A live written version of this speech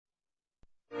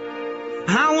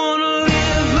I want to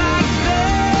live like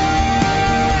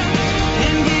that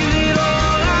and give it all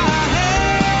I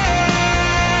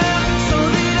have, so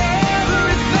that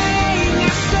everything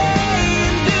I say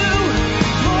and do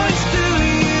points to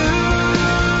you.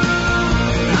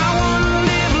 I want to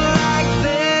live like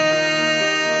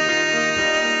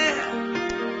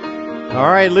that. All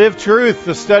right, Live Truth,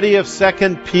 the study of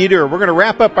 2 Peter. We're going to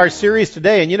wrap up our series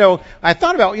today. And, I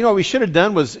thought about, what we should have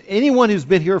done was anyone who's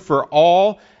been here for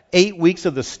all 8 weeks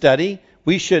of the study,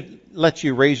 we should let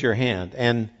you raise your hand.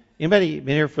 And anybody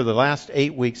been here for the last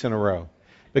 8 weeks in a row?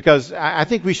 Because I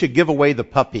think we should give away the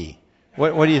puppy.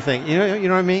 What do you think? You know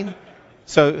what I mean?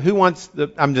 So who wants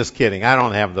I'm just kidding. I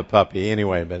don't have the puppy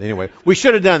anyway. But anyway, we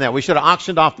should have done that. We should have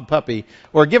auctioned off the puppy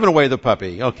or given away the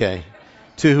puppy. Okay.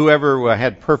 To whoever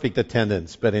had perfect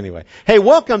attendance. But anyway. Hey,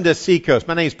 welcome to Seacoast.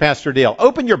 My name is Pastor Dale.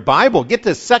 Open your Bible. Get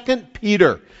to 2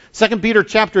 Peter. 2 Peter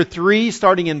chapter 3,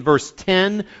 starting in verse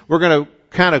 10. We're going to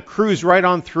kind of cruise right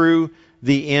on through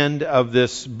the end of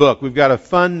this book. We've got a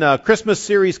fun Christmas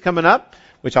series coming up,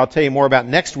 which I'll tell you more about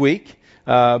next week.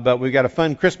 But we've got a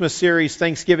fun Christmas series,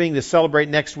 Thanksgiving, to celebrate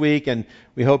next week. And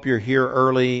we hope you're here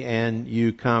early and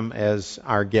you come as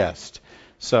our guest.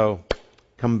 So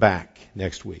come back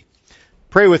next week.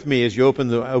 Pray with me as you open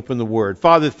the Word.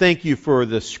 Father, thank you for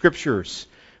the Scriptures.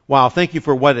 Wow, thank you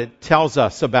for what it tells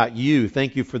us about you.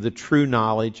 Thank you for the true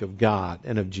knowledge of God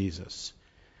and of Jesus.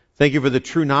 Thank you for the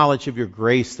true knowledge of your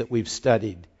grace that we've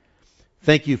studied.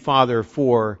 Thank you, Father,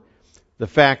 for the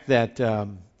fact that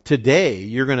today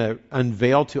you're going to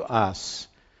unveil to us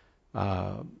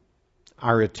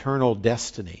our eternal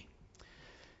destiny.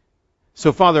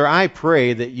 So, Father, I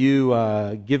pray that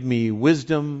you give me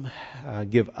wisdom,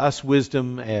 give us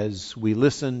wisdom as we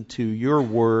listen to your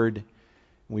word.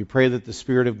 We pray that the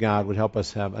Spirit of God would help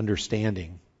us have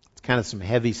understanding. It's kind of some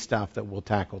heavy stuff that we'll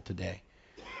tackle today.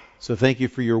 So thank you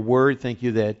for your word. Thank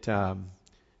you that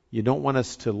you don't want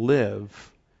us to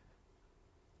live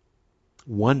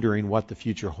wondering what the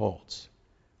future holds.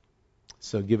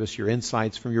 So give us your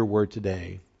insights from your word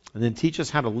today. And then teach us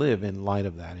how to live in light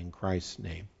of that in Christ's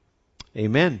name.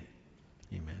 Amen.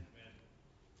 Amen.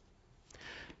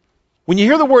 When you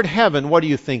hear the word heaven, what do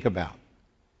you think about?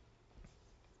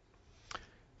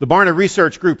 The Barna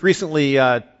Research Group recently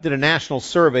did a national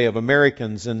survey of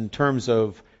Americans in terms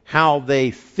of how they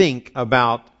think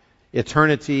about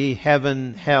eternity,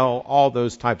 heaven, hell, all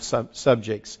those types of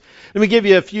subjects. Let me give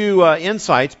you a few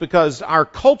insights, because our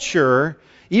culture,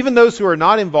 even those who are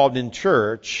not involved in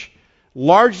church,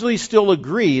 largely still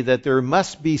agree that there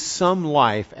must be some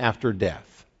life after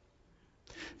death.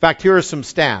 In fact, here are some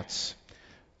stats.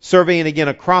 Surveying again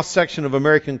a cross-section of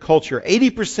American culture,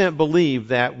 80% believe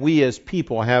that we as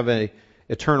people have an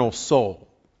eternal soul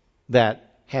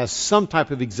that has some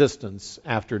type of existence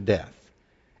after death.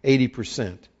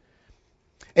 80%.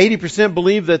 80%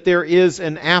 believe that there is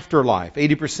an afterlife.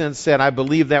 80% said, I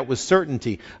believe that with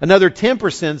certainty. Another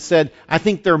 10% said, I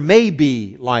think there may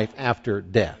be life after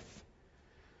death.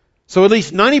 So at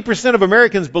least 90% of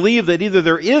Americans believe that either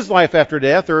there is life after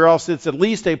death or else it's at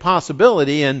least a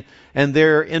possibility, and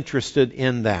they're interested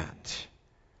in that.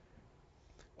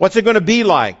 What's it going to be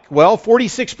like? Well,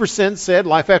 46% said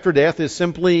life after death is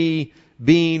simply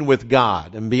being with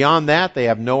God. And beyond that, they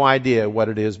have no idea what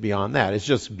it is beyond that. It's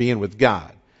just being with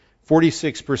God.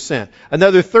 46%.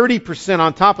 Another 30%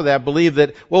 on top of that believe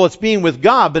that, well, it's being with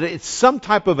God, but it's some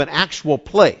type of an actual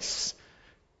place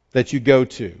that you go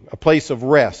to, a place of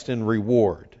rest and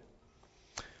reward.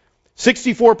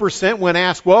 64% when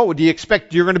asked, well, do you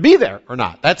expect you're going to be there or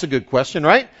not? That's a good question,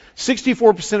 right?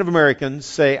 64% of Americans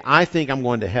say, I think I'm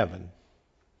going to heaven.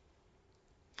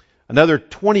 Another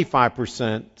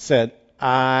 25% said,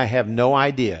 I have no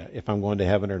idea if I'm going to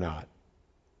heaven or not.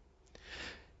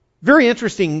 Very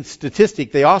interesting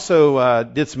statistic. They also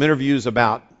did some interviews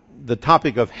about the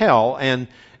topic of hell, and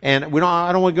I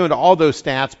don't want to go into all those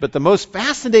stats, but the most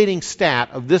fascinating stat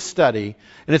of this study,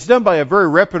 and it's done by a very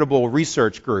reputable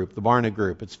research group, the Barna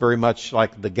Group. It's very much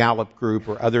like the Gallup Group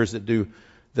or others that do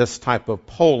this type of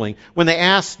polling. When they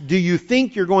asked, do you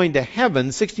think you're going to heaven,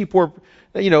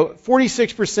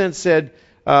 46% said,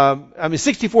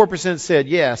 64% said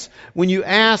yes. When you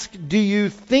ask, do you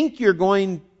think you're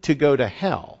going to go to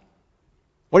hell?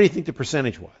 What do you think the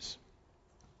percentage was?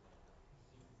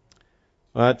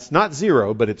 Well, it's not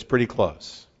 0, but it's pretty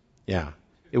close. Yeah.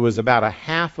 It was about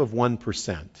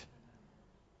 0.5%.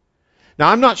 Now,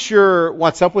 I'm not sure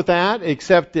what's up with that,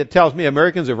 except it tells me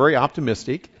Americans are very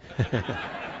optimistic.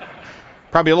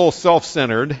 Probably a little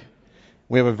self-centered.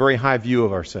 We have a very high view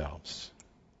of ourselves.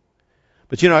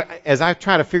 But, as I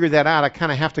try to figure that out, I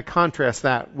kind of have to contrast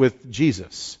that with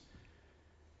Jesus.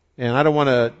 And I don't want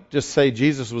to just say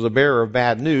Jesus was a bearer of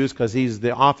bad news because he's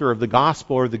the author of the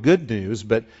gospel or the good news,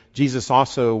 but Jesus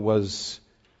also was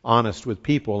honest with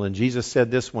people. And Jesus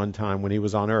said this one time when he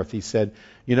was on earth. He said,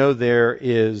 you know, there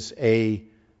is a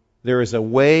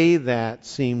way that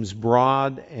seems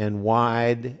broad and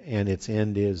wide, and its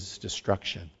end is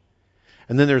destruction.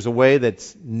 And then there's a way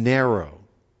that's narrow,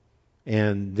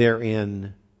 and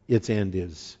therein its end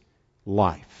is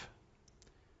life.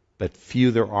 But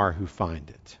few there are who find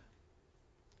it.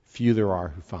 Few there are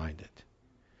who find it.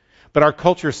 But our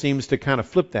culture seems to kind of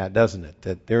flip that, doesn't it?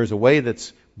 That there's a way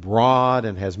that's broad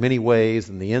and has many ways,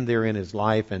 and the end therein is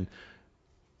life. And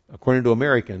according to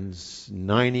Americans,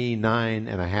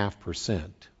 99.5%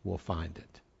 will find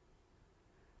it.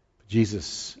 But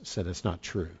Jesus said it's not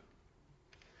true.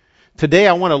 Today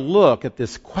I want to look at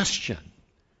this question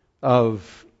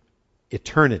of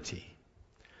eternity.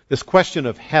 This question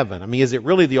of heaven. I mean, is it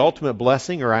really the ultimate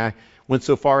blessing? Or I went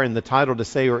so far in the title to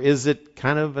say, or is it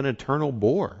kind of an eternal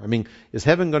bore? I mean, is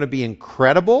heaven going to be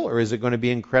incredible, or is it going to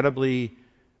be incredibly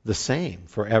the same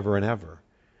forever and ever?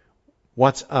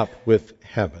 What's up with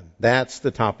heaven? That's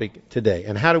the topic today.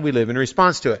 And how do we live in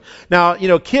response to it? Now, you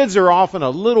know, kids are often a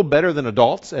little better than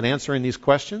adults at answering these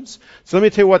questions. So let me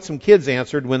tell you what some kids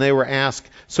answered when they were asked,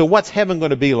 so what's heaven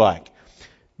going to be like?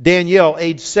 Danielle,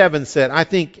 age 7, said, I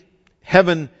think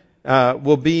heaven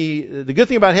will be, the good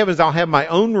thing about heaven is I'll have my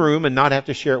own room and not have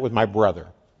to share it with my brother.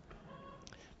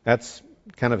 That's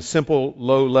kind of a simple,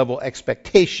 low-level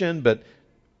expectation, but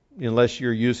unless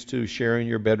you're used to sharing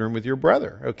your bedroom with your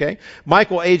brother, okay?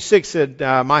 Michael, age 6, said,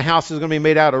 my house is going to be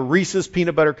made out of Reese's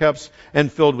peanut butter cups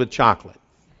and filled with chocolate.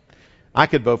 I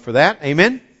could vote for that.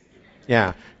 Amen?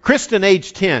 Yeah. Kristen,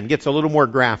 age 10, gets a little more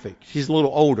graphic. She's a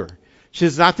little older. She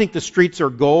says, I think the streets are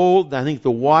gold. I think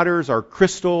the waters are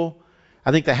crystal.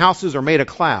 I think the houses are made of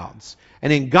clouds.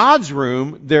 And in God's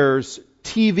room, there's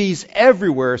TVs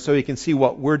everywhere so He can see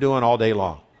what we're doing all day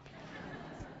long.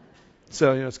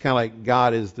 So, you know, it's kind of like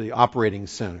God is the operating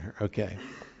center. Okay.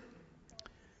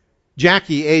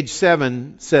 Jackie, age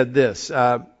 7, said this.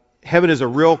 Heaven is a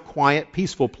real quiet,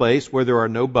 peaceful place where there are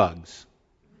no bugs.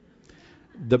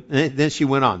 Then she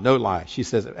went on, no lie. She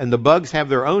says, and the bugs have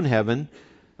their own heaven,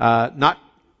 not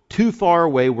too far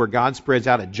away where God spreads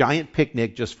out a giant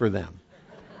picnic just for them.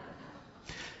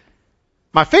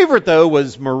 My favorite, though,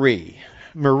 was Marie.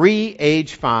 Marie,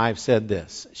 age 5, said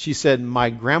this. She said, my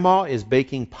grandma is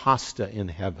baking pasta in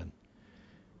heaven.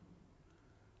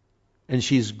 And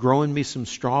she's growing me some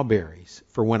strawberries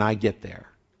for when I get there.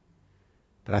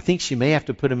 But I think she may have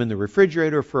to put them in the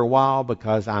refrigerator for a while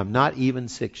because I'm not even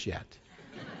 6 yet.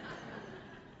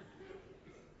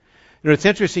 You know, it's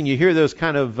interesting. You hear those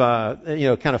kind of,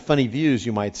 kind of funny views,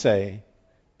 you might say.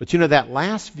 But you know, that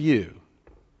last view,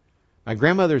 my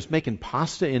grandmother's making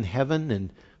pasta in heaven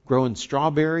and growing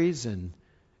strawberries, and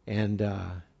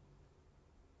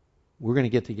we're going to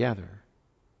get together,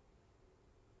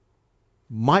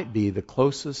 might be the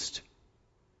closest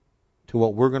to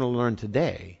what we're going to learn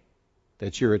today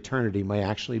that your eternity may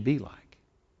actually be like.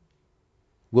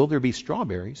 Will there be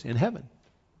strawberries in heaven?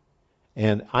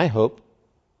 And I hope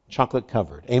chocolate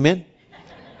covered. Amen?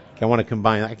 Okay, I want to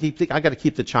combine. I got to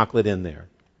keep the chocolate in there.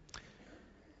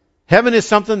 Heaven is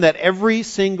something that every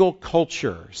single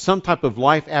culture, some type of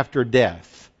life after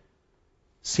death,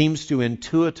 seems to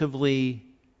intuitively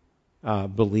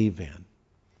believe in.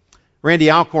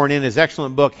 Randy Alcorn, in his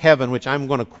excellent book, Heaven, which I'm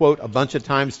going to quote a bunch of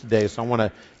times today, so I want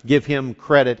to give him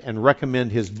credit and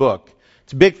recommend his book.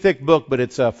 It's a big, thick book, but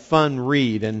it's a fun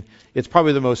read, and it's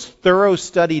probably the most thorough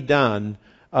study done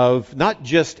of not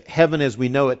just heaven as we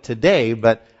know it today,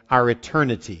 but our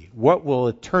eternity. What will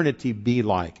eternity be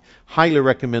like? Highly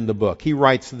recommend the book. He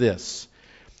writes this.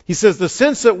 He says, the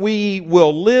sense that we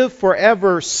will live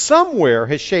forever somewhere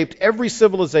has shaped every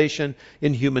civilization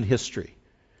in human history.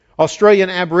 Australian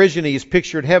Aborigines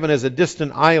pictured heaven as a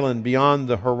distant island beyond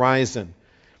the horizon.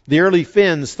 The early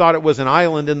Finns thought it was an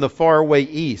island in the faraway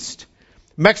east.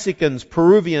 Mexicans,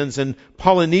 Peruvians, and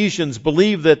Polynesians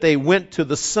believed that they went to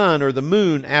the sun or the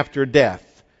moon after death.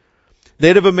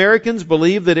 Native Americans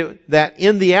believed that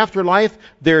in the afterlife,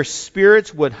 their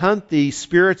spirits would hunt the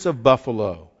spirits of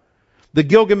buffalo. The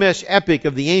Gilgamesh epic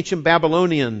of the ancient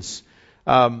Babylonians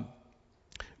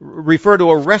refer to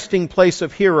a resting place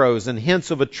of heroes and hints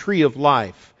of a tree of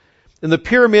life. In the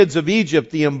pyramids of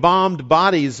Egypt, the embalmed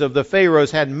bodies of the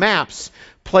pharaohs had maps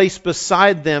placed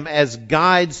beside them as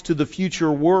guides to the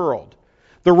future world.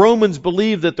 The Romans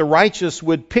believed that the righteous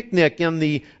would picnic in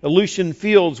the Elysian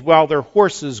fields while their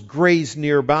horses grazed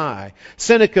nearby.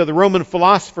 Seneca, the Roman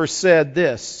philosopher, said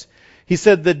this. He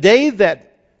said, the day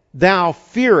that thou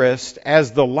fearest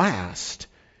as the last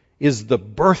is the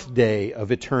birthday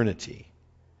of eternity.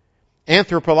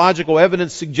 Anthropological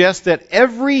evidence suggests that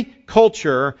every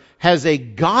culture has a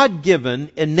God-given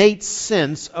innate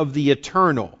sense of the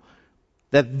eternal,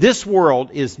 that this world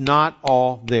is not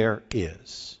all there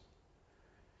is.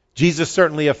 Jesus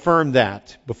certainly affirmed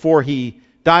that. Before he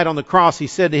died on the cross, he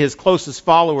said to his closest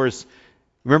followers,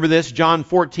 remember this, John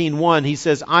 14:1, he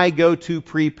says, I go to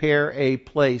prepare a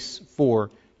place for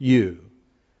you.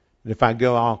 And if I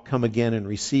go, I'll come again and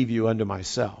receive you unto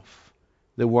myself,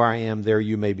 that where I am, there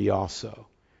you may be also.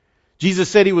 Jesus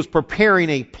said he was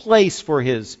preparing a place for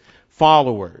his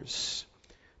followers.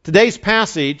 Today's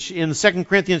passage in 2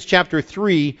 Corinthians chapter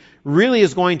 3 really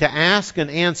is going to ask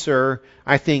and answer,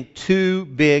 I think, two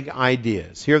big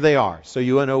ideas. Here they are. So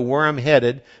you know where I'm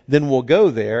headed, then we'll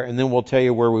go there, and then we'll tell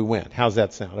you where we went. How's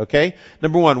that sound? Okay?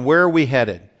 Number one, where are we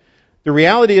headed? The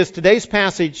reality is today's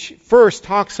passage first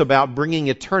talks about bringing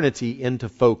eternity into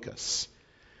focus.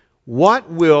 What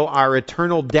will our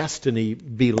eternal destiny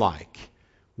be like?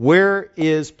 Where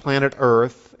is planet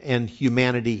Earth and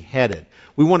humanity headed?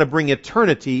 We want to bring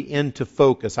eternity into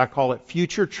focus. I call it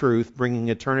future truth, bringing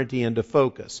eternity into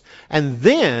focus. And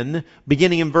then,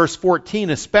 beginning in verse 14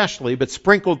 especially, but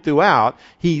sprinkled throughout,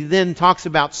 he then talks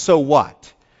about so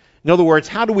what? In other words,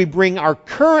 how do we bring our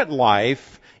current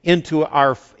life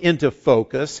into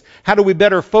focus? How do we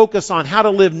better focus on how to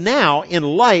live now in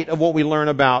light of what we learn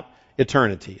about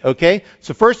eternity? Okay?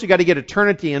 So first you got to get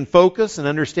eternity in focus and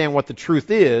understand what the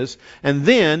truth is. And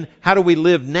then, how do we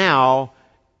live now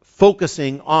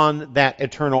focusing on that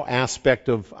eternal aspect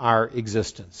of our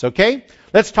existence? Okay?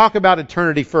 Let's talk about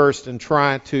eternity first and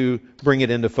try to bring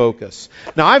it into focus.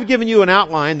 Now, I've given you an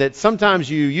outline that sometimes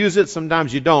you use it,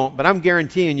 sometimes you don't, but I'm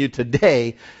guaranteeing you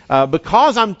today,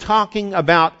 because I'm talking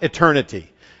about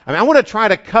eternity, I want to try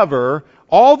to cover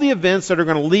all the events that are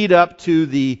going to lead up to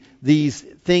these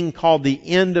thing called the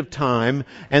end of time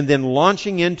and then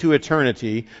launching into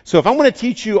eternity. So if I want to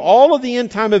teach you all of the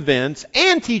end time events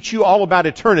and teach you all about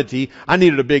eternity, I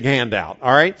needed a big handout.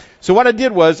 All right? So what I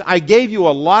did was I gave you a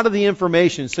lot of the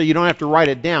information so you don't have to write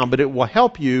it down, but it will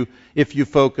help you if you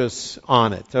focus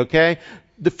on it. Okay?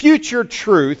 The future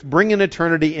truth, bringing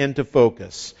eternity into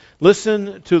focus.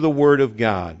 Listen to the Word of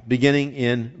God, beginning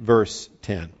in verse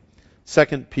 10. 2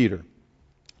 Peter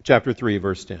chapter 3,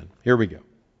 verse 10. Here we go.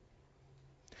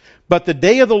 But the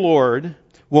day of the Lord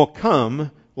will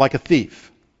come like a thief,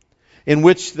 in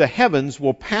which the heavens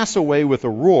will pass away with a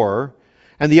roar,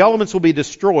 and the elements will be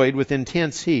destroyed with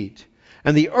intense heat,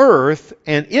 and the earth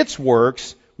and its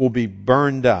works will be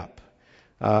burned up.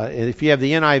 If you have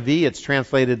the NIV, it's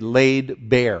translated laid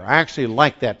bare. I actually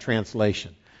like that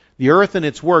translation. The earth and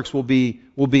its works will be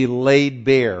laid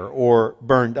bare or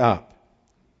burned up.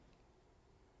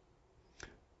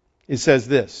 It says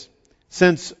this,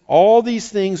 since all these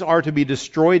things are to be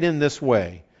destroyed in this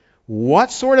way, what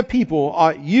sort of people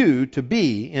ought you to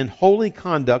be in holy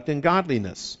conduct and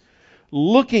godliness?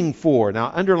 Looking for, now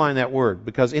underline that word,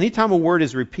 because anytime a word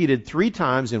is repeated 3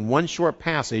 times in one short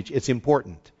passage, it's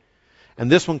important. And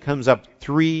this one comes up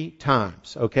 3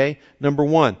 times, okay? Number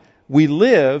 1, we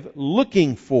live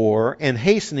looking for and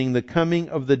hastening the coming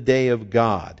of the day of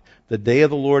God. The day of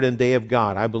the Lord and day of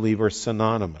God, I believe, are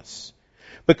synonymous.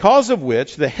 Because of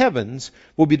which the heavens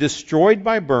will be destroyed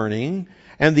by burning,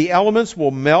 and the elements will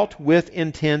melt with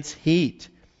intense heat.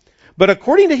 But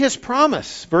according to His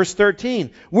promise, verse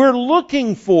 13, we're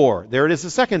looking for, there it is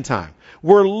the second time,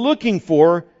 we're looking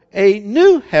for a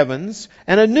new heavens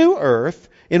and a new earth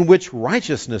in which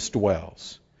righteousness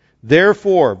dwells.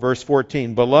 Therefore, verse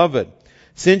 14, beloved,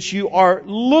 since you are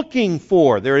looking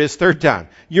for, there it is third time,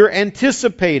 you're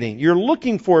anticipating, you're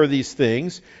looking for these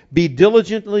things, be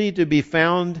diligently to be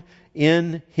found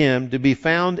in Him, to be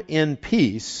found in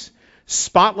peace,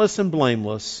 spotless and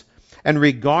blameless, and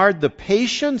regard the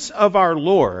patience of our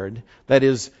Lord, that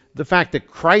is, the fact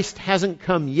that Christ hasn't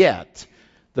come yet,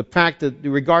 the fact that we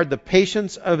regard the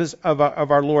patience of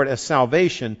our Lord as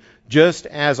salvation, just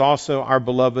as also our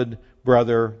beloved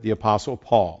brother, the Apostle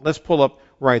Paul. Let's pull up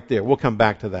right there. We'll come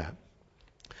back to that.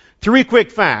 3 quick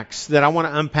facts that I want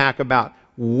to unpack about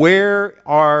where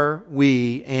are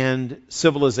we and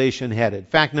civilization headed.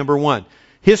 Fact number 1,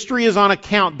 history is on a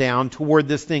countdown toward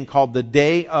this thing called the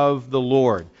day of the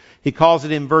Lord. He calls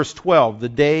it in verse 12, the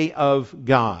day of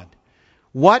God.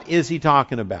 What is he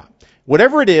talking about?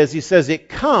 Whatever it is, he says it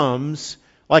comes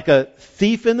like a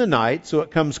thief in the night, so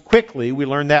it comes quickly. We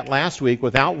learned that last week,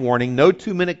 without warning, no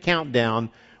 2-minute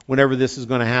countdown whenever this is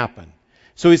going to happen.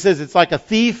 So he says it's like a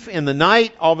thief in the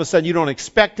night. All of a sudden you don't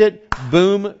expect it.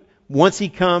 Boom. Once he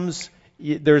comes,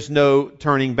 there's no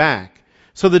turning back.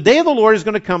 So the day of the Lord is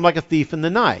going to come like a thief in the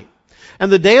night.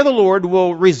 And the day of the Lord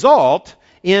will result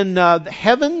in the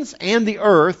heavens and the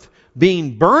earth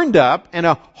being burned up and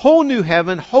a whole new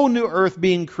heaven, whole new earth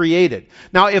being created.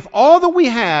 Now, if all that we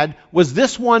had was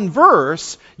this one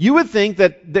verse, you would think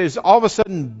that there's all of a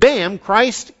sudden, bam,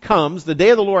 Christ comes, the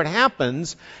day of the Lord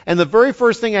happens, and the very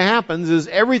first thing that happens is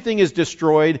everything is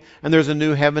destroyed and there's a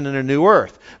new heaven and a new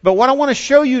earth. But what I want to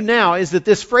show you now is that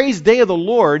this phrase, day of the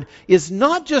Lord, is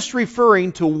not just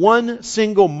referring to one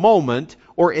single moment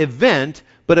or event,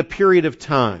 but a period of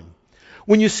time.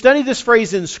 When you study this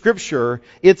phrase in Scripture,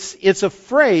 it's a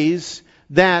phrase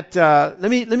that let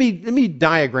me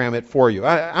diagram it for you.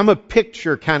 I'm a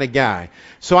picture kind of guy,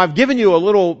 so I've given you a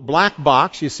little black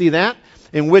box. You see that,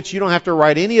 in which you don't have to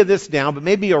write any of this down, but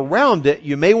maybe around it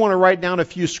you may want to write down a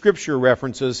few Scripture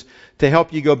references to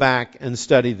help you go back and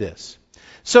study this.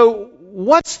 So,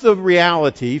 what's the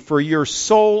reality for your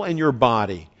soul and your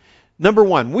body? Number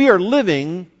one, we are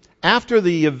living after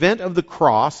the event of the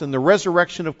cross and the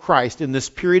resurrection of Christ in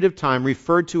this period of time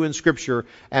referred to in Scripture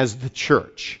as the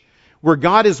church, where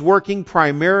God is working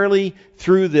primarily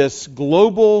through this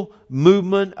global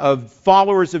movement of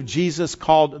followers of Jesus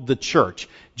called the church.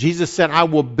 Jesus said, I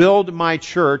will build my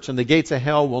church and the gates of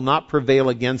hell will not prevail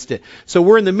against it. So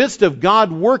we're in the midst of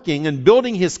God working and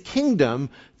building His kingdom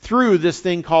through this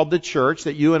thing called the church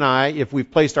that you and I, if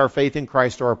we've placed our faith in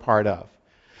Christ, are a part of.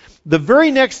 The very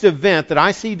next event that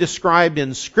I see described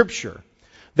in Scripture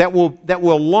that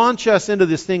will launch us into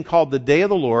this thing called the day of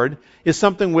the Lord is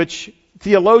something which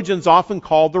theologians often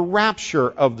call the rapture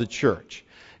of the church.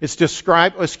 It's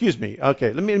described, let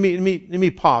me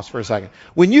pause for a second.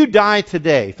 When you die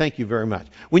today, thank you very much.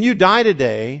 When you die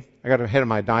today, I got ahead of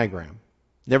my diagram.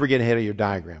 Never get ahead of your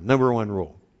diagram. Number one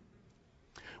rule.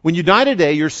 When you die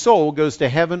today, your soul goes to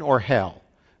heaven or hell,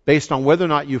 based on whether or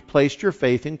not you've placed your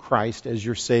faith in Christ as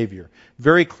your Savior.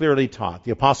 Very clearly taught.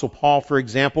 The Apostle Paul, for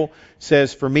example,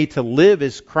 says, for me to live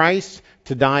is Christ,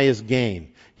 to die is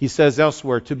gain. He says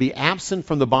elsewhere, to be absent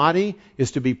from the body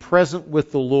is to be present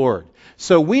with the Lord.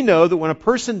 So we know that when a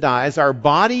person dies, our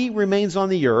body remains on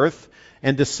the earth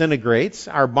and disintegrates.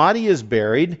 Our body is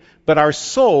buried, but our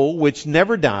soul, which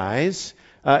never dies,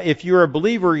 if you're a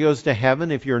believer, goes to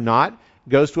heaven. If you're not,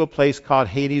 goes to a place called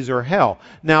Hades or hell.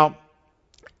 Now,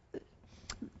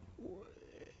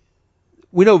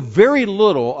 we know very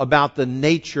little about the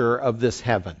nature of this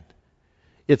heaven.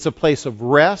 It's a place of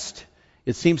rest.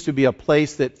 It seems to be a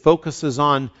place that focuses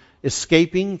on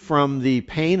escaping from the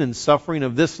pain and suffering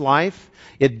of this life.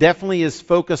 It definitely is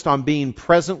focused on being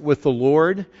present with the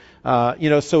Lord.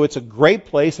 So it's a great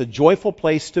place, a joyful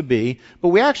place to be. But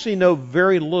we actually know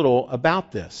very little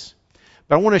about this.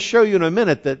 But I want to show you in a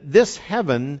minute that this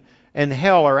heaven and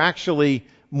hell are actually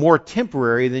more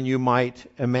temporary than you might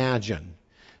imagine.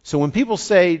 So when people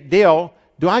say, Dale,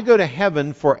 do I go to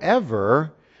heaven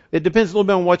forever? It depends a little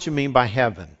bit on what you mean by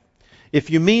heaven. If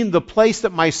you mean the place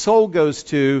that my soul goes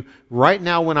to right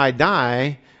now when I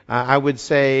die, I would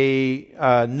say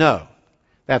no.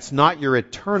 That's not your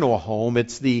eternal home.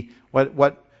 It's the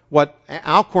what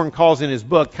Alcorn calls in his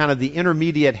book kind of the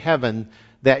intermediate heaven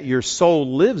that your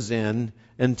soul lives in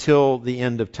until the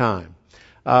end of time.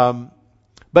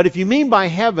 But if you mean by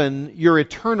heaven your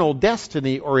eternal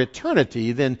destiny or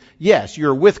eternity, then yes,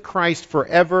 you're with Christ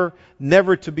forever,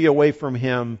 never to be away from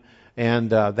Him, and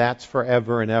that's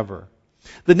forever and ever.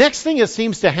 The next thing that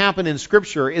seems to happen in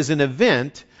Scripture is an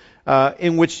event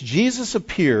in which Jesus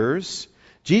appears.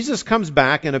 Jesus comes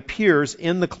back and appears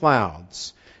in the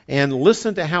clouds. And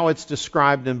listen to how it's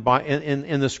described in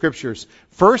the Scriptures.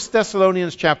 1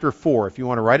 Thessalonians chapter 4, if you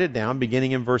want to write it down,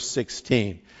 beginning in verse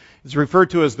 16. It's referred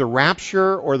to as the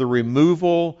rapture or the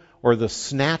removal or the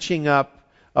snatching up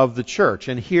of the church.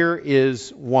 And here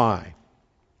is why.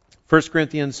 1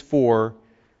 Corinthians 4:16.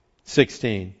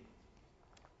 It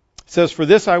says, for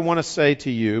this I want to say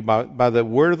to you by the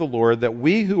word of the Lord, that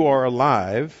we who are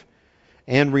alive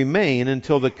and remain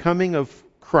until the coming of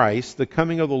Christ, the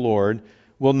coming of the Lord,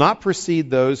 will not precede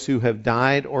those who have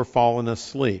died or fallen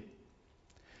asleep.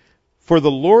 For the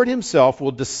Lord Himself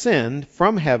will descend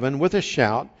from heaven with a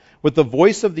shout, with the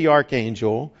voice of the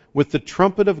archangel, with the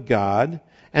trumpet of God,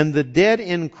 and the dead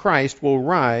in Christ will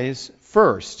rise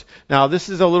first. Now, this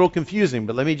is a little confusing,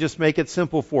 but let me just make it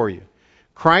simple for you.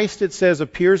 Christ, it says,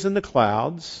 appears in the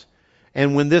clouds,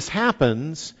 and when this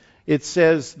happens, it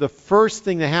says the first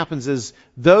thing that happens is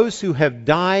those who have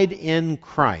died in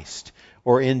Christ,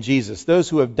 or in Jesus, those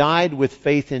who have died with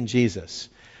faith in Jesus.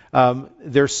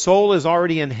 Their soul is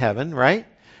already in heaven, right?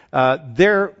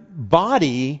 Their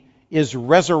body is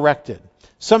resurrected.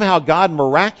 Somehow God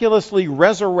miraculously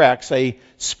resurrects a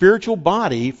spiritual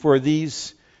body for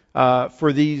these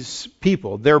for these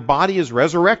people. Their body is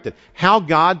resurrected. How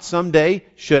God someday,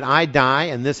 should I die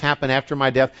and this happen after my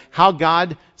death, how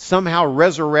God somehow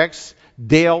resurrects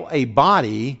Dale a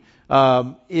body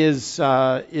is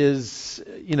a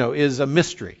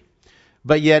mystery.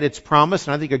 But yet it's promised,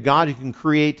 and I think a God who can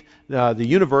create the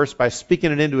universe by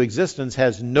speaking it into existence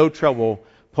has no trouble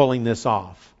pulling this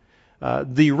off.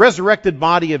 The resurrected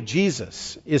body of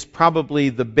Jesus is probably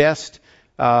the best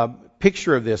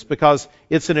picture of this, because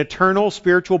it's an eternal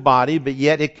spiritual body, but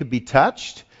yet it could be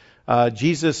touched.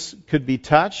 Jesus could be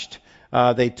touched.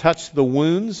 They touched the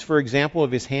wounds, for example,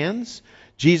 of his hands.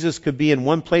 Jesus could be in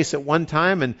one place at one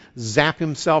time and zap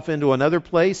himself into another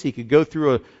place. He could go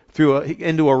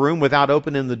into a room without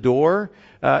opening the door.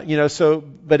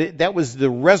 That was the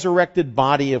resurrected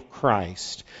body of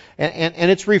Christ. And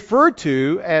it's referred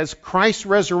to as Christ's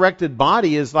resurrected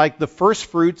body is like the first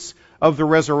fruits of the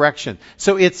resurrection.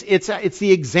 So it's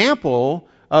the example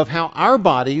of how our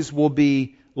bodies will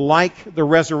be like the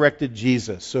resurrected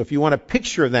Jesus. So if you want to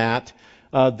picture that,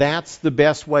 that's the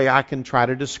best way I can try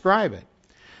to describe it.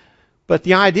 But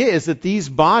the idea is that these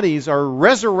bodies are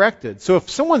resurrected. So if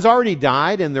someone's already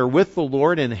died and they're with the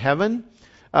Lord in heaven,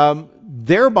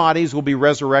 their bodies will be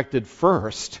resurrected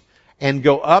first and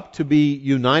go up to be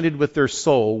united with their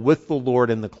soul with the Lord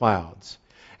in the clouds.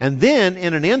 And then,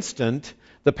 in an instant,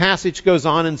 the passage goes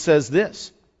on and says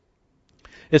this.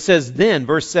 It says then,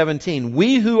 verse 17,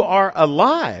 we who are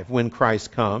alive when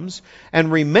Christ comes and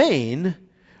remain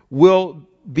will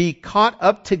be caught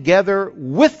up together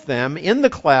with them in the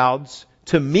clouds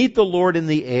to meet the Lord in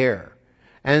the air.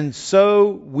 And so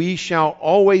we shall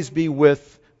always be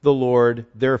with the Lord.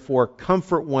 Therefore,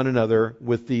 comfort one another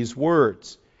with these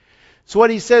words. So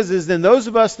what he says is, then those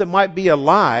of us that might be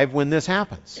alive when this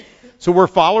happens. So we're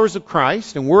followers of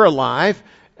Christ and we're alive.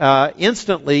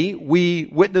 Instantly, we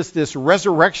witness this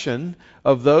resurrection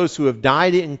of those who have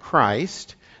died in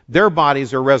Christ. Their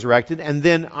bodies are resurrected, and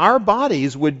then our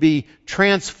bodies would be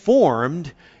transformed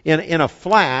in a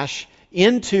flash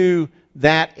into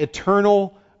that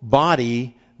eternal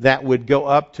body that would go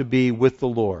up to be with the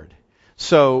Lord.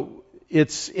 So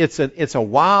it's a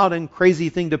wild and crazy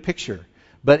thing to picture,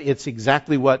 but it's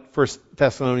exactly what 1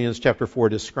 Thessalonians chapter 4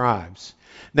 describes.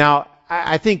 Now,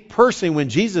 I think personally, when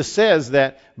Jesus says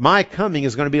that my coming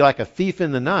is going to be like a thief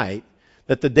in the night,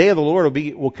 that the day of the Lord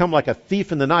will come like a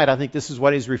thief in the night, I think this is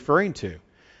what he's referring to.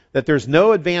 That there's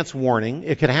no advance warning.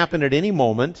 It could happen at any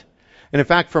moment. And in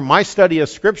fact, from my study of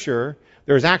Scripture,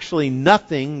 there's actually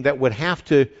nothing that would have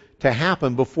to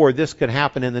happen before this could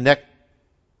happen in the next...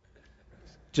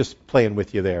 Just playing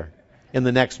with you there. In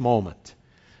the next moment.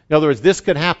 In other words, this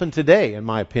could happen today, in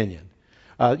my opinion.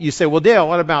 You say, well, Dale,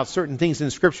 what about certain things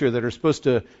in Scripture that are supposed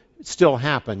to still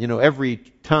happen? You know, every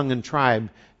tongue and tribe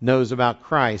knows about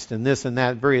Christ and this and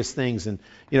that, various things. And,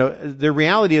 the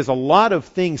reality is a lot of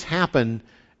things happen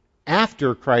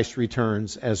after Christ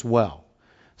returns as well.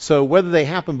 So whether they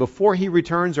happen before he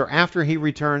returns or after he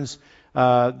returns,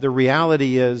 the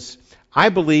reality is, I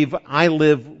believe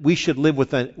we should live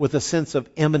with a sense of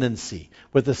imminency,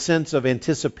 with a sense of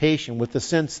anticipation, with the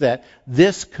sense that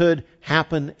this could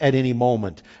happen at any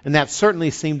moment. And that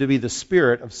certainly seemed to be the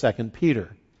spirit of 2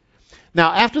 Peter.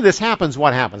 Now, after this happens,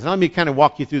 what happens? Now, let me kind of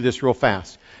walk you through this real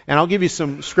fast. And I'll give you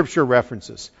some scripture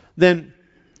references. Then,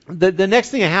 the next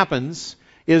thing that happens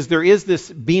is there is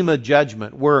this bema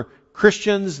judgment where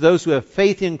Christians, those who have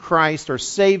faith in Christ, are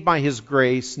saved by His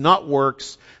grace, not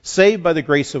works, saved by the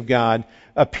grace of God,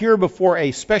 appear before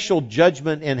a special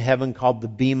judgment in heaven called the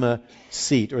bema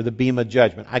seat or the bema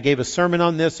judgment. I gave a sermon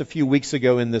on this a few weeks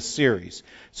ago in this series,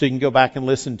 so you can go back and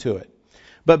listen to it.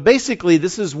 But basically,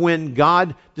 this is when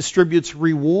God distributes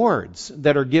rewards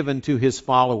that are given to His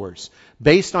followers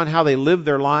based on how they lived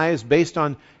their lives, based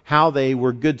on how they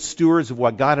were good stewards of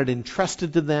what God had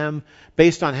entrusted to them,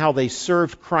 based on how they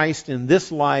served Christ in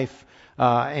this life,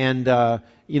 that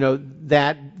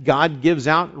God gives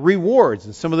out rewards.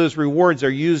 And some of those rewards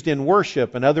are used in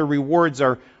worship, and other rewards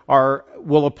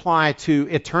will apply to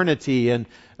eternity. And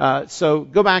so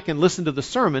go back and listen to the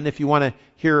sermon if you want to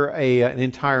hear an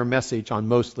entire message on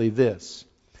mostly this.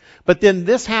 But then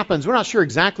this happens. We're not sure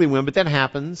exactly when, but that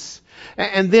happens.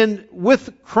 And then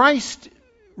with Christ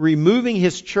removing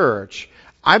His church,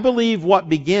 I believe what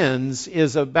begins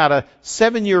is about a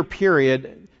 7-year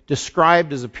period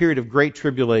described as a period of great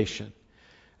tribulation.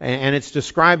 And it's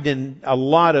described in a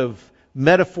lot of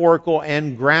metaphorical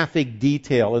and graphic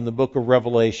detail in the book of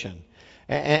Revelation.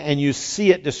 And you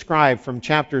see it described from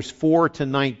chapters 4 to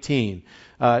 19.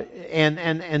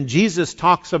 And Jesus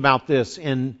talks about this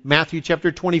in Matthew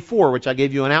chapter 24, which I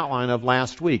gave you an outline of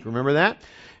last week. Remember that?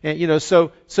 And,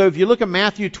 so if you look at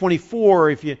Matthew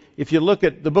 24, if you look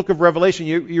at the book of Revelation,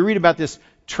 you read about this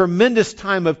tremendous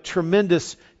time of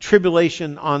tremendous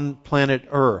tribulation on planet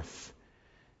Earth.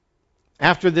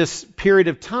 After this period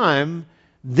of time,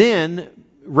 then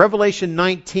Revelation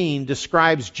 19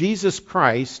 describes Jesus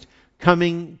Christ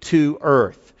coming to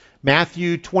earth.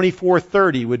 Matthew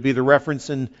 24:30 would be the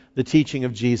reference in the teaching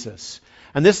of Jesus.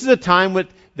 And this is a time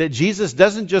that Jesus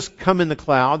doesn't just come in the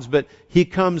clouds, but He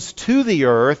comes to the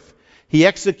earth. He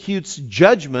executes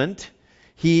judgment.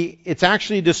 It's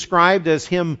actually described as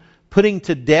Him putting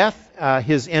to death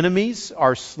His enemies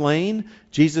are slain.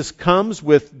 Jesus comes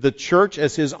with the church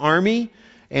as His army,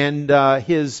 and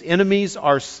His enemies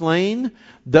are slain.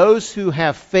 Those who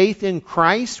have faith in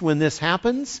Christ when this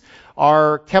happens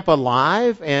are kept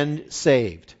alive and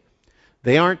saved.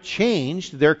 They aren't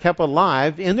changed. They're kept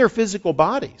alive in their physical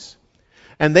bodies.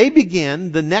 And they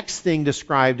begin the next thing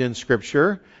described in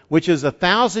Scripture, which is a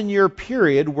 1,000-year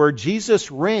period where Jesus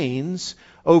reigns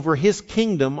over His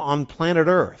kingdom on planet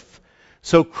Earth.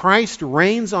 So Christ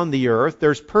reigns on the earth.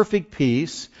 There's perfect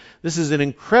peace. This is an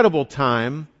incredible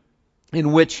time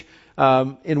in which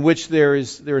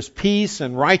there's peace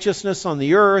and righteousness on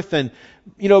the earth, and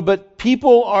but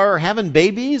people are having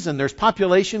babies, and there's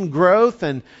population growth,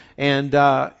 and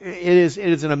it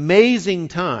is an amazing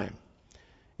time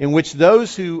in which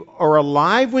those who are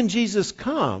alive when Jesus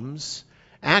comes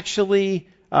actually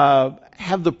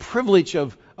have the privilege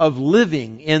of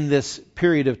living in this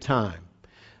period of time.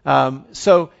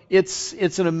 So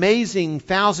it's an amazing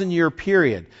 1,000-year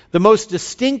period. The most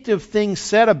distinctive thing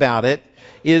said about it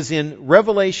is in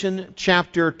Revelation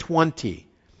chapter 20.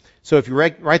 So if you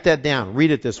write that down,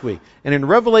 read it this week. And in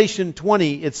Revelation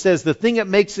 20, it says the thing that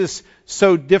makes this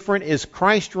so different is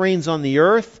Christ reigns on the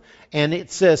earth, and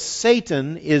it says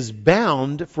Satan is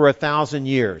bound for 1,000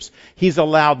 years. He's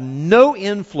allowed no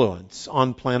influence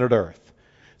on planet Earth.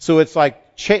 So it's like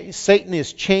Satan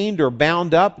is chained or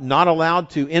bound up, not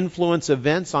allowed to influence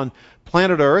events on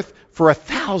planet Earth for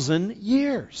 1,000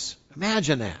 years.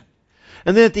 Imagine that.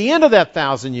 And then at the end of that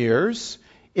 1,000 years,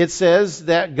 it says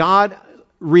that God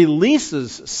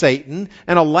releases Satan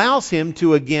and allows him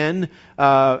to again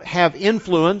have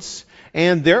influence.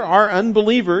 And there are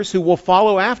unbelievers who will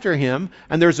follow after him.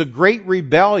 And there's a great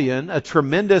rebellion, a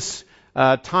tremendous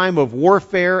time of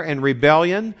warfare and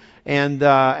rebellion. And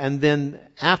then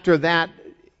after that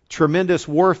tremendous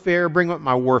warfare, bring up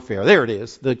my warfare. There it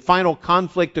is. The final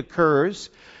conflict occurs,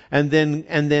 and then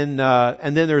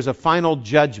there's a final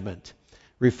judgment,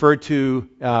 referred to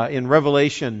in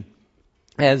Revelation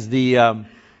as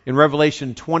in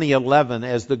Revelation 20:11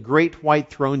 as the great white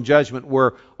throne judgment,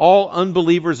 where all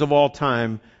unbelievers of all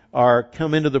time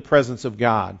come into the presence of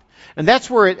God. And that's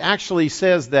where it actually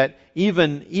says that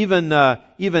even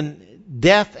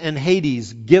death and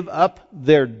Hades give up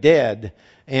their dead,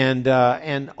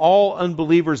 and all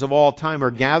unbelievers of all time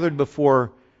are gathered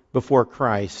before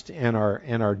Christ and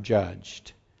are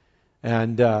judged.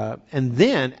 And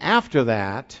then after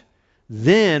that,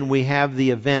 then we have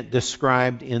the event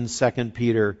described in 2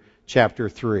 Peter chapter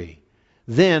 3.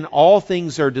 Then all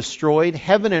things are destroyed.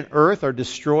 Heaven and earth are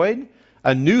destroyed.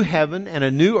 A new heaven and a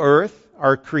new earth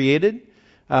are created.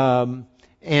 And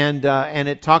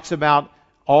it talks about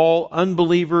all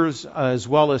unbelievers as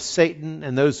well as Satan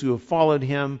and those who have followed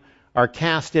him are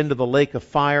cast into the lake of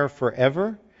fire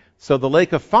forever. So the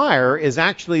lake of fire is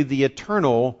actually the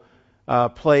eternal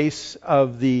place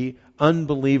of the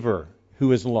unbeliever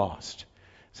who is lost.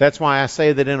 So that's why I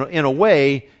say that in a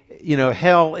way,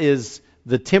 hell is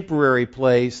the temporary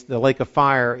place. The lake of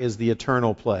fire is the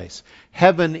eternal place.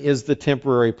 Heaven is the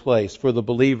temporary place for the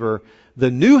believer. The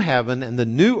new heaven and the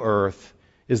new earth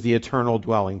is the eternal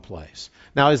dwelling place.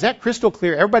 Now, is that crystal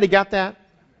clear? Everybody got that?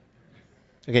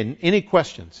 Okay, any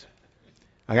questions?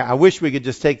 I wish we could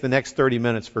just take the next 30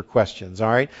 minutes for questions, all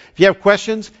right? If you have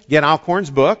questions, get Alcorn's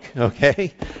book,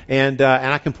 okay? And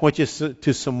I can point you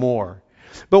to some more.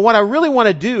 But what I really want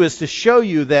to do is to show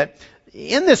you that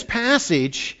in this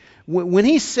passage, when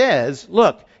he says,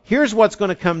 look, here's what's going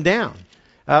to come down.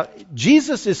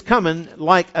 Jesus is coming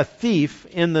like a thief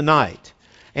in the night.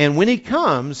 And when he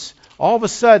comes, all of a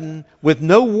sudden, with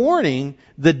no warning,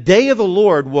 the day of the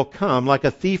Lord will come like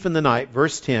a thief in the night,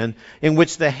 verse 10, in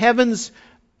which the heavens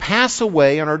pass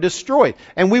away and are destroyed.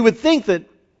 And we would think that,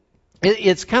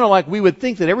 it's kind of like we would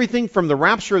think that everything from the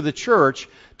rapture of the church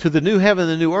to the new heaven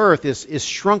and the new earth is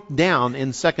shrunk down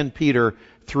in 2 Peter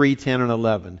 3, 10, and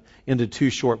 11 into two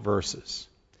short verses.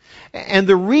 And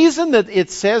the reason that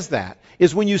it says that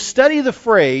is when you study the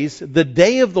phrase, the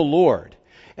day of the Lord,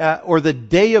 or the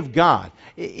day of God.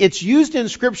 It's used in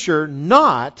Scripture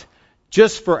not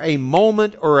just for a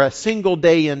moment or a single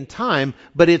day in time,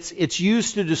 but it's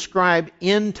used to describe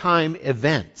end time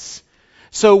events.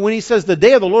 So when he says the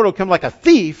day of the Lord will come like a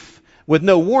thief with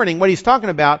no warning, what he's talking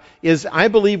about is, I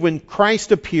believe, when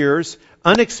Christ appears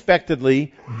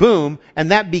unexpectedly, boom, and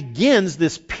that begins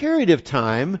this period of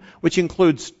time, which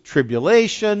includes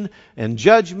tribulation and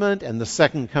judgment and the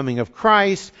second coming of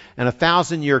Christ and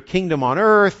 1,000-year kingdom on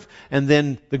earth, and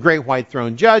then the great white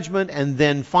throne judgment, and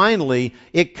then finally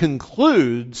it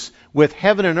concludes with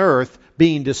heaven and earth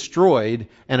being destroyed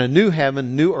and a new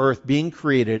heaven, new earth being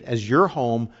created as your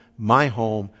home, my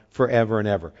home, forever and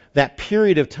ever. That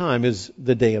period of time is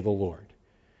the day of the Lord.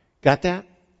 Got that?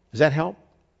 Does that help?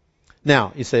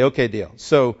 Now, you say, okay, Dale,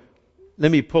 so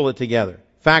let me pull it together.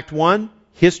 Fact one,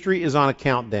 history is on a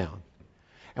countdown.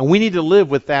 And we need to live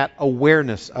with that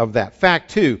awareness of that. Fact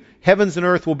two, heavens and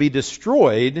earth will be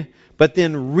destroyed, but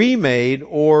then remade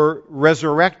or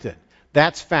resurrected.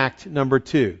 That's fact number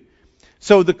two.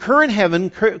 So the current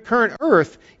heaven, current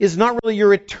earth is not really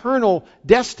your eternal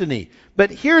destiny.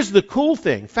 But here's the cool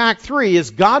thing. Fact three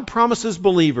is God promises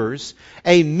believers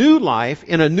a new life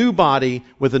in a new body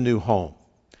with a new home.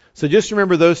 So just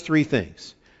remember those three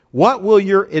things. What will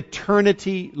your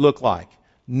eternity look like?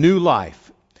 New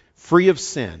life, free of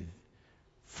sin,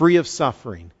 free of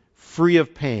suffering, free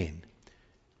of pain,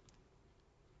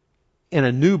 in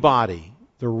a new body,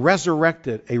 a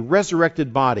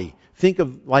resurrected body. Think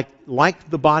of like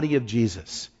the body of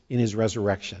Jesus in His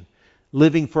resurrection,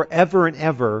 living forever and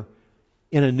ever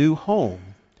in a new home,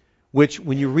 which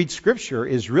when you read Scripture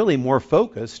is really more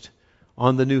focused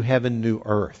on the new heaven, new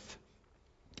earth.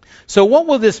 So what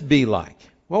will this be like?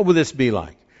 What will this be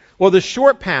like? Well, the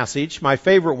short passage, my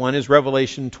favorite one, is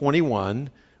Revelation 21,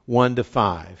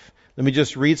 1-5. Let me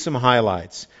just read some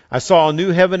highlights. I saw a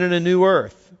new heaven and a new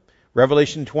earth.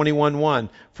 Revelation 21:1.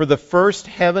 For the first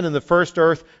heaven and the first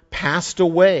earth passed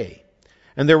away,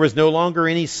 and there was no longer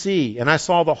any sea. And I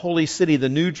saw the holy city, the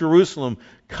new Jerusalem,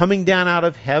 coming down out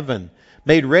of heaven,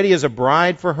 made ready as a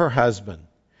bride for her husband.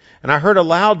 And I heard a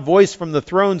loud voice from the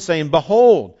throne saying,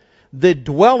 Behold, the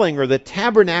dwelling or the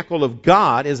tabernacle of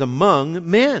God is among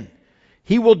men.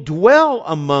 He will dwell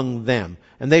among them,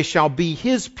 and they shall be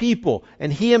His people,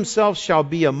 and He Himself shall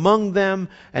be among them,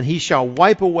 and He shall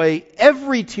wipe away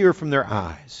every tear from their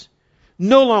eyes.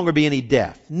 No longer be any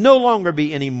death, no longer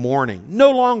be any mourning,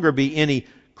 no longer be any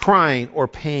crying or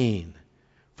pain.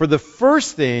 For the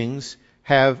first things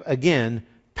have again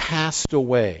passed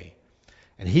away.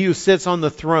 And He who sits on the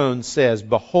throne says,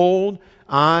 Behold,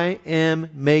 I am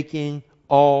making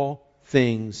all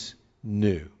things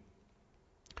new.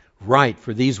 Right,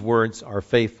 for these words are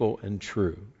faithful and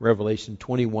true. Revelation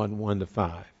 21,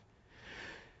 1-5.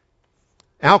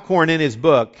 Alcorn in his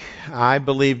book, I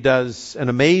believe, does an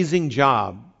amazing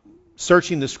job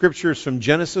searching the Scriptures from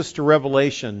Genesis to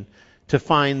Revelation to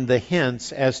find the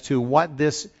hints as to what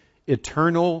this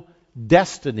eternal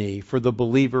destiny for the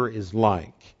believer is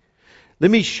like.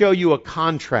 Let me show you a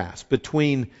contrast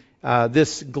between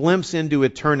this glimpse into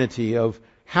eternity of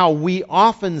how we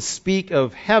often speak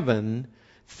of heaven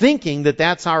thinking that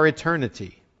that's our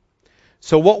eternity.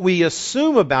 So what we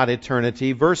assume about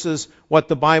eternity versus what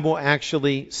the Bible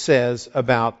actually says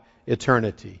about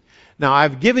eternity. Now,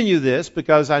 I've given you this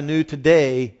because I knew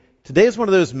today is one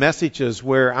of those messages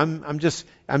where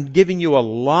I'm giving you a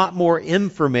lot more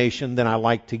information than I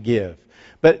like to give.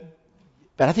 But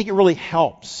I think it really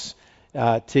helps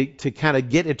to kind of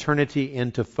get eternity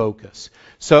into focus.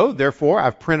 So, therefore,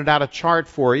 I've printed out a chart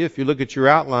for you if you look at your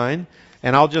outline,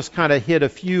 and I'll just kind of hit a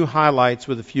few highlights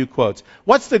with a few quotes.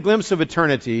 What's the glimpse of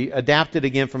eternity, adapted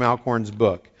again from Alcorn's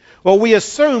book? Well, we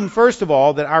assume, first of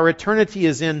all, that our eternity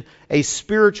is in a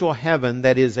spiritual heaven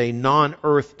that is a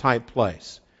non-earth type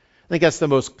place. I think that's the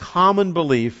most common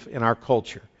belief in our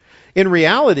culture. In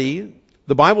reality,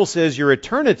 the Bible says your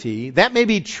eternity, that may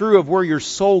be true of where your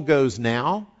soul goes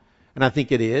now, and I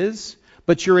think it is,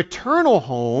 but your eternal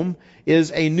home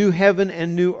is a new heaven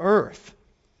and new earth.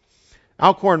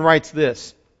 Alcorn writes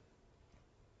this.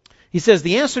 He says,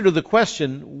 the answer to the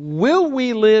question, will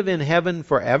we live in heaven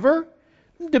forever?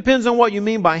 Depends on what you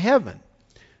mean by heaven.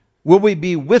 Will we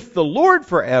be with the Lord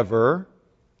forever?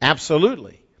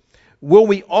 Absolutely. Will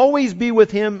we always be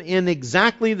with Him in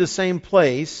exactly the same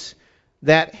place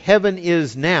that heaven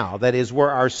is now, that is where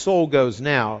our soul goes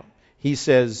now? He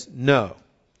says, no.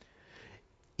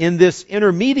 In this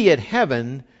intermediate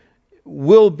heaven,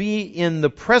 we'll be in the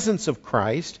presence of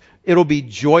Christ. It'll be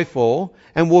joyful,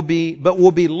 and we'll be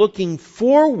looking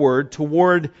forward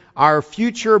toward our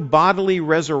future bodily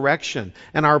resurrection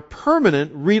and our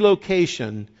permanent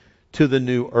relocation to the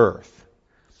new earth.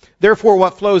 Therefore,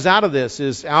 what flows out of this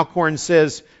is, Alcorn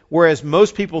says, whereas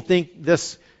most people think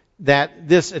that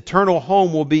this eternal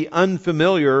home will be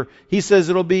unfamiliar, he says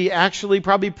it'll be actually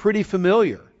probably pretty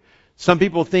familiar. Some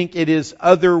people think it is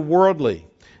otherworldly.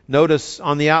 Notice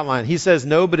on the outline, he says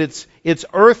no, but it's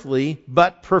earthly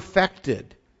but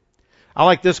perfected. I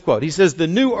like this quote. He says the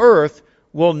new earth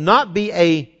will not be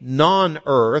a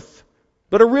non-earth,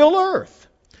 but a real earth.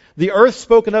 The earth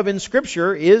spoken of in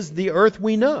Scripture is the earth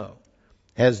we know.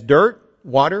 Has dirt,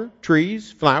 water,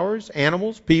 trees, flowers,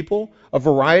 animals, people, a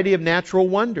variety of natural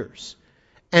wonders.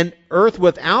 And earth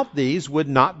without these would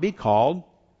not be called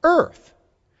earth.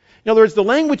 In other words, the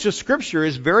language of Scripture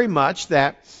is very much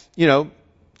that,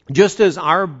 just as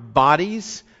our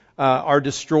bodies are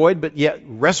destroyed but yet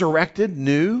resurrected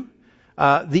new,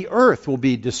 the earth will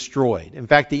be destroyed. In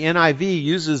fact, the NIV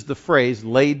uses the phrase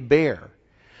laid bare.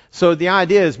 So the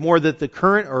idea is more that the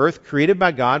current earth created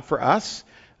by God for us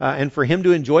and for Him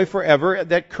to enjoy forever,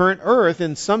 that current earth,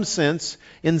 in some sense,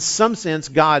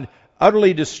 God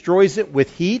utterly destroys it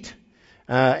with heat,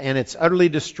 and it's utterly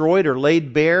destroyed or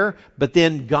laid bare, but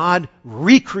then God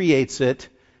recreates it.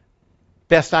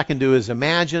 Best I can do is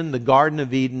imagine the Garden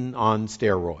of Eden on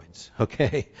steroids.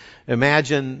 Okay?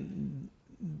 Imagine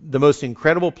the most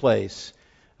incredible place,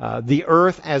 the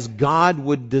earth as God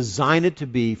would design it to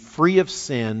be, free of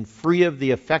sin, free of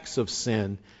the effects of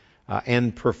sin,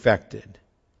 and perfected.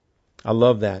 I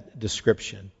love that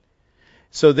description.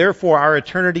 So therefore, our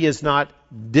eternity is not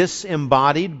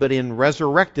disembodied, but in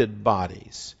resurrected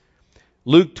bodies.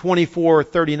 Luke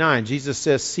 24:39, Jesus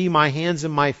says, "See my hands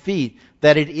and my feet,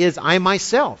 that it is I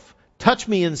myself. Touch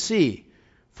me and see.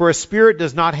 For a spirit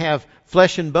does not have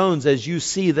flesh and bones as you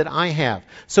see that I have."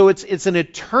 So it's an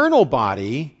eternal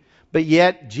body, but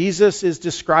yet Jesus is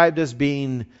described as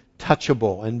being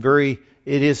touchable and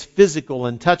it is physical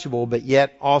and touchable, but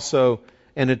yet also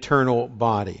an eternal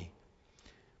body.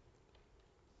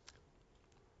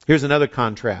 Here's another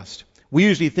contrast. We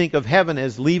usually think of heaven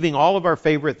as leaving all of our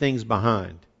favorite things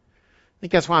behind. I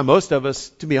think that's why most of us,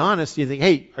 to be honest, you think,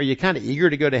 hey, are you kind of eager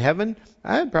to go to heaven?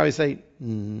 I'd probably say,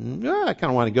 I kind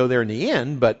of want to go there in the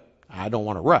end, but I don't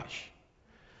want to rush.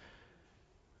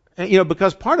 And,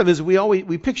 because part of it is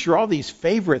we picture all these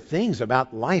favorite things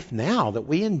about life now that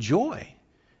we enjoy.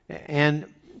 And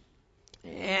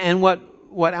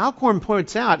what Alcorn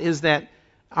points out is that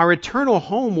our eternal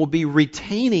home will be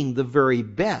retaining the very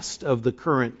best of the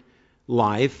current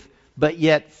life, but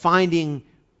yet finding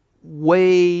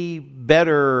way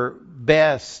better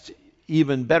best,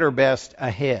 even better best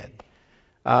ahead.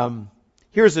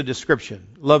 Here's a description.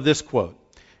 Love this quote.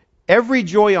 "Every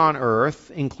joy on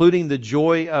earth, including the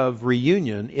joy of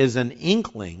reunion, is an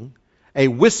inkling, a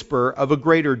whisper of a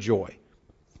greater joy.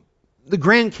 The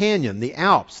Grand Canyon, the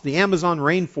Alps, the Amazon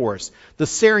rainforest, the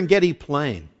Serengeti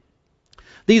Plain.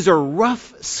 These are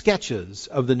rough sketches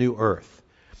of the new earth.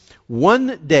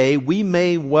 One day we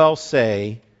may well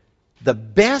say the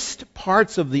best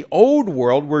parts of the old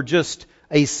world were just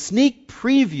a sneak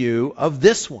preview of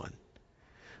this one.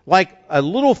 Like a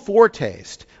little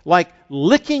foretaste, like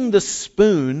licking the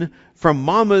spoon from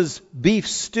Mama's beef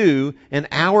stew an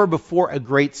hour before a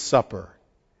great supper.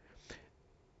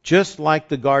 Just like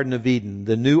the Garden of Eden,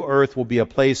 the new earth will be a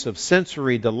place of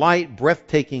sensory delight,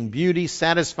 breathtaking beauty,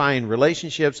 satisfying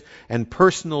relationships, and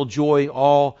personal joy,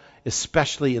 all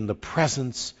especially in the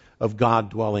presence of God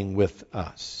dwelling with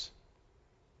us."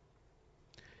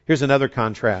 Here's another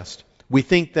contrast. We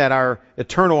think that our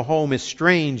eternal home is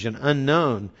strange and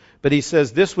unknown, but he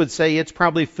says this would say it's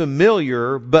probably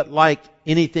familiar, but like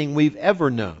anything we've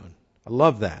ever known. I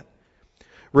love that.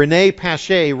 Rene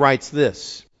Pache writes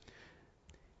this: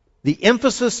 "The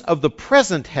emphasis of the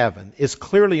present heaven is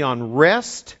clearly on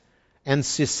rest and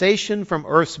cessation from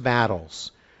earth's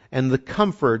battles and the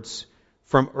comforts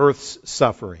from earth's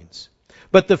sufferings.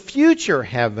 But the future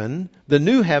heaven, the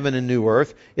new heaven and new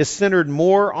earth, is centered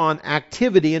more on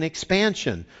activity and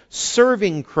expansion,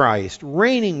 serving Christ,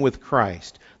 reigning with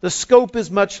Christ. The scope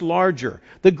is much larger.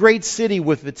 The great city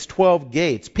with its 12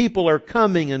 gates. People are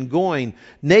coming and going.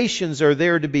 Nations are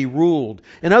there to be ruled.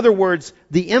 In other words,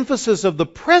 the emphasis of the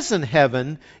present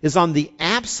heaven is on the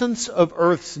absence of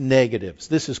earth's negatives."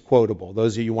 This is quotable.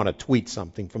 Those of you who want to tweet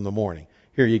something from the morning.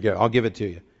 Here you go. I'll give it to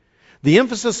you. "The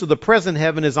emphasis of the present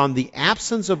heaven is on the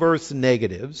absence of earth's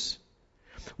negatives,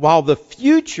 while the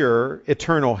future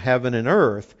eternal heaven and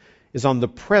earth is on the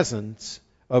presence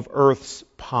of earth's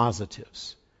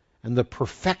positives and the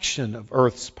perfection of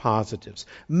earth's positives,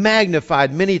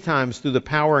 magnified many times through the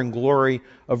power and glory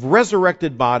of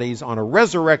resurrected bodies on a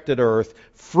resurrected earth,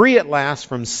 free at last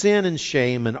from sin and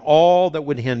shame and all that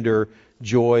would hinder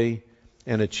joy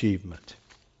and achievement."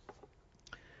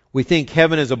 We think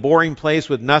heaven is a boring place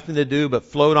with nothing to do but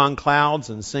float on clouds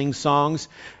and sing songs.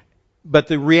 But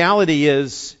the reality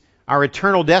is, our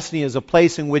eternal destiny is a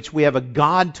place in which we have a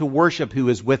God to worship who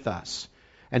is with us.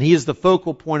 And He is the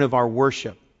focal point of our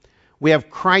worship. We have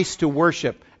Christ to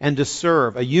worship and to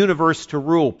serve, a universe to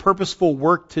rule, purposeful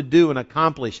work to do and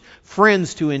accomplish,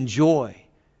 friends to enjoy.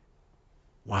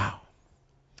 Wow.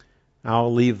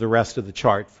 I'll leave the rest of the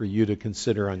chart for you to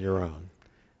consider on your own.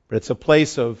 But it's a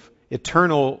place of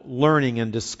eternal learning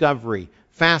and discovery,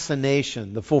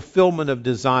 fascination, the fulfillment of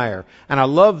desire. And I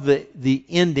love the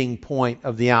ending point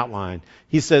of the outline.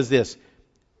 He says this: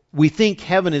 we think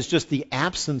heaven is just the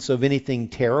absence of anything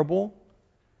terrible,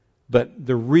 but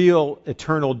the real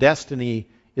eternal destiny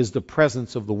is the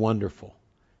presence of the wonderful.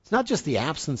 It's not just the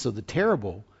absence of the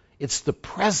terrible, it's the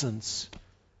presence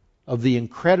of the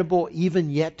incredible,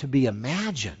 even yet to be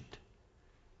imagined.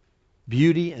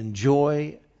 Beauty and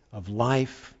joy of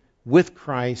life with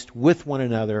Christ, with one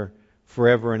another,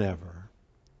 forever and ever.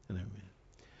 Amen.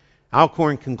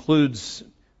 Alcorn concludes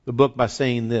the book by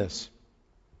saying this: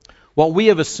 what we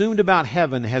have assumed about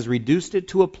heaven has reduced it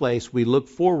to a place we look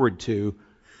forward to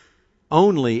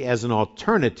only as an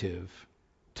alternative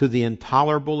to the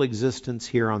intolerable existence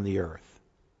here on the earth.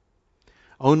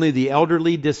 Only the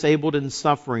elderly, disabled, and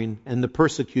suffering, and the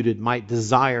persecuted might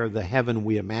desire the heaven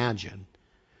we imagine.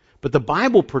 But the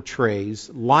Bible portrays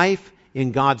life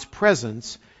in God's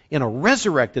presence in a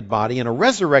resurrected body, in a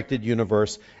resurrected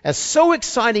universe, as so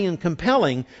exciting and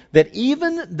compelling that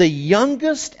even the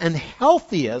youngest and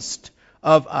healthiest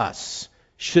of us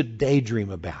should daydream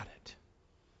about it.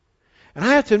 And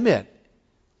I have to admit,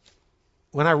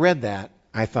 when I read that,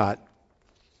 I thought,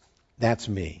 that's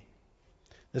me.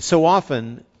 That so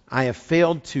often I have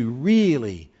failed to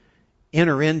really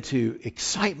enter into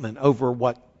excitement over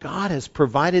what God has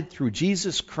provided through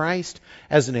Jesus Christ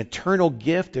as an eternal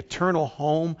gift, eternal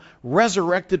home,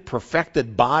 resurrected,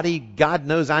 perfected body. God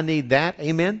knows I need that.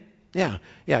 Amen? Yeah,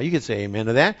 you can say amen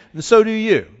to that. And so do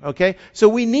you. Okay? So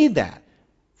we need that.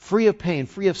 Free of pain,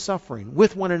 free of suffering,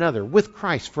 with one another, with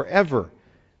Christ forever.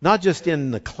 Not just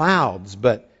in the clouds,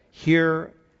 but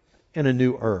here in a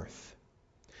new earth.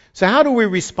 So how do we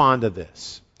respond to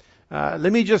this?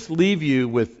 Let me just leave you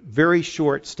with very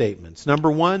short statements. Number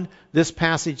one, this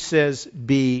passage says,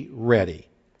 be ready.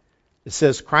 It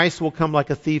says Christ will come like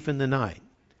a thief in the night.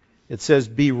 It says,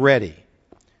 be ready.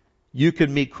 You could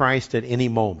meet Christ at any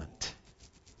moment.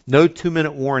 No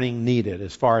 2-minute warning needed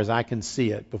as far as I can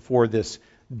see it before this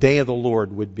day of the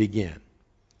Lord would begin.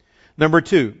 Number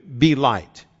two, be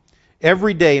light.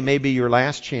 Every day may be your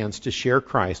last chance to share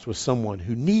Christ with someone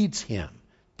who needs Him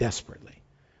desperately.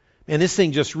 And this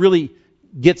thing just really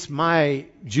gets my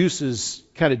juices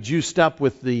kind of juiced up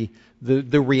with the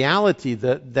reality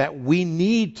that we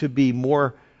need to be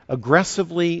more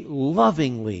aggressively,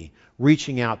 lovingly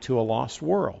reaching out to a lost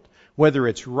world. Whether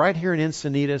it's right here in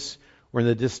Encinitas or in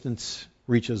the distant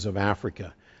reaches of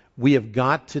Africa. We have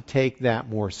got to take that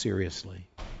more seriously.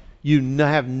 You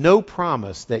have no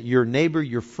promise that your neighbor,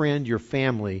 your friend, your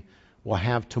family will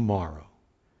have tomorrow.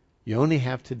 You only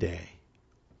have today.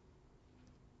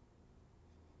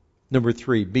 Number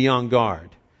three, be on guard.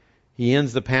 He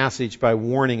ends the passage by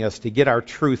warning us to get our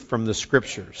truth from the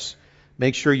Scriptures.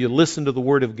 Make sure you listen to the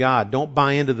Word of God. Don't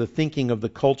buy into the thinking of the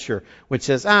culture which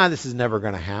says, this is never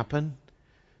going to happen.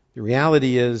 The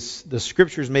reality is the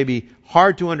Scriptures may be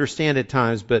hard to understand at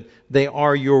times, but they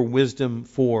are your wisdom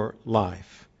for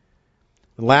life.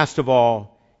 And last of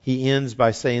all, he ends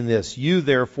by saying this: you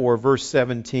therefore, verse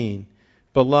 17,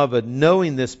 beloved,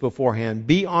 knowing this beforehand,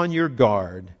 be on your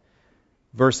guard.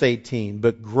 Verse 18,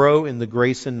 but grow in the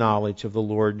grace and knowledge of the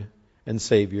Lord and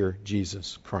Savior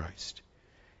Jesus Christ.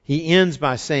 He ends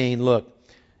by saying, look,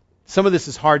 some of this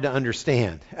is hard to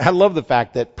understand. I love the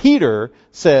fact that Peter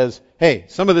says, hey,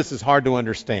 some of this is hard to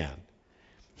understand.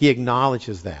 He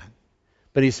acknowledges that.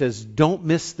 But he says, don't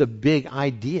miss the big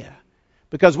idea.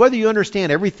 Because whether you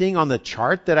understand everything on the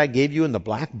chart that I gave you in the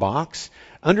black box,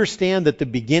 understand that the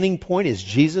beginning point is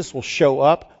Jesus will show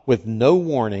up with no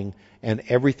warning, and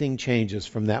everything changes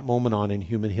from that moment on in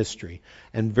human history.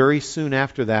 And very soon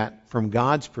after that, from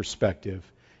God's perspective,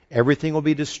 everything will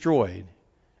be destroyed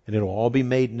and it will all be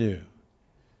made new.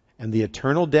 And the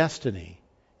eternal destiny,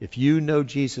 if you know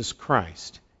Jesus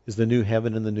Christ, is the new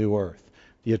heaven and the new earth.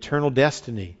 The eternal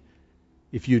destiny,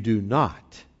 if you do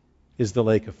not, is the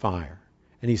lake of fire.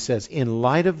 And he says, in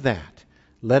light of that,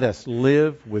 let us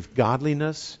live with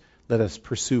godliness. Let us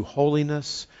pursue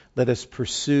holiness. Let us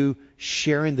pursue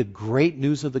sharing the great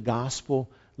news of the gospel.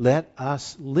 Let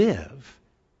us live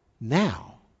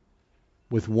now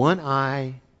with one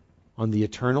eye on the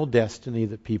eternal destiny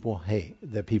that people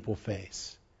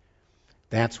face.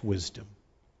 That's wisdom.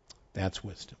 That's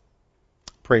wisdom.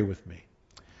 Pray with me.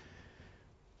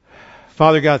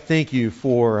 Father God, thank you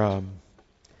for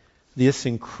this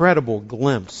incredible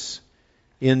glimpse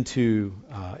into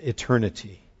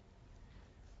eternity.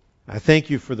 I thank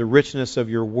you for the richness of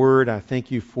your word. I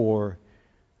thank you for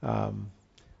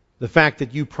the fact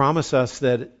that you promise us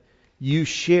that you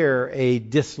share a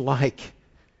dislike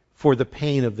for the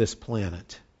pain of this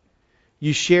planet.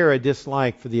 You share a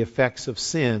dislike for the effects of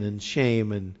sin and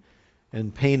shame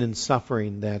and pain and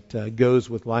suffering that goes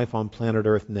with life on planet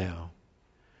Earth now.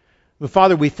 But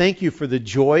Father, we thank you for the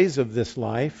joys of this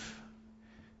life.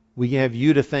 We have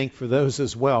you to thank for those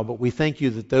as well, but we thank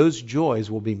you that those joys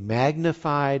will be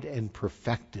magnified and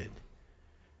perfected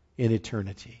in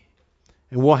eternity.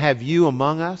 And we'll have you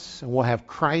among us, and we'll have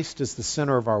Christ as the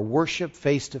center of our worship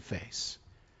face to face.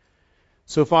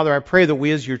 So, Father, I pray that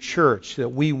we as your church, that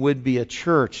we would be a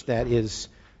church that is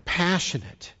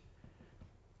passionate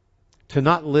to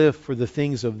not live for the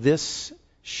things of this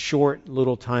short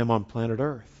little time on planet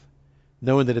Earth,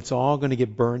 knowing that it's all going to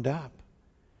get burned up.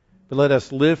 But let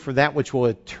us live for that which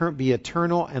will be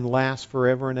eternal and last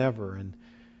forever and ever. And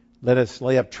let us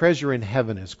lay up treasure in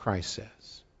heaven, as Christ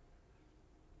says.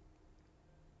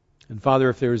 And Father,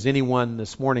 if there is anyone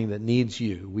this morning that needs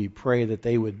you, we pray that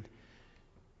they would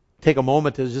take a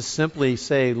moment to just simply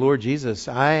say, Lord Jesus,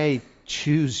 I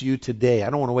choose you today. I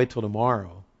don't want to wait till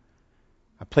tomorrow.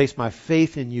 I place my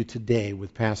faith in you today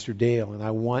with Pastor Dale, and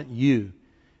I want you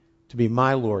to be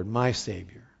my Lord, my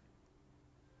Savior.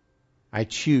 I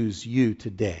choose you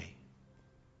today.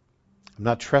 I'm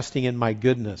not trusting in my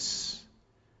goodness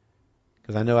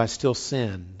because I know I still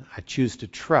sin. I choose to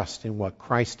trust in what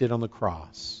Christ did on the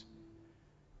cross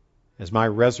as my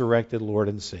resurrected Lord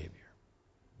and Savior.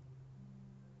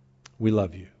 We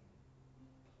love you.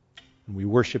 And we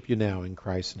worship you now in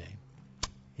Christ's name.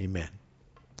 Amen.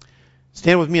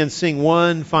 Stand with me and sing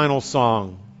one final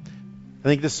song. I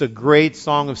think this is a great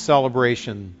song of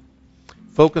celebration.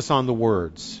 Focus on the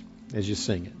words as you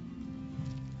sing it.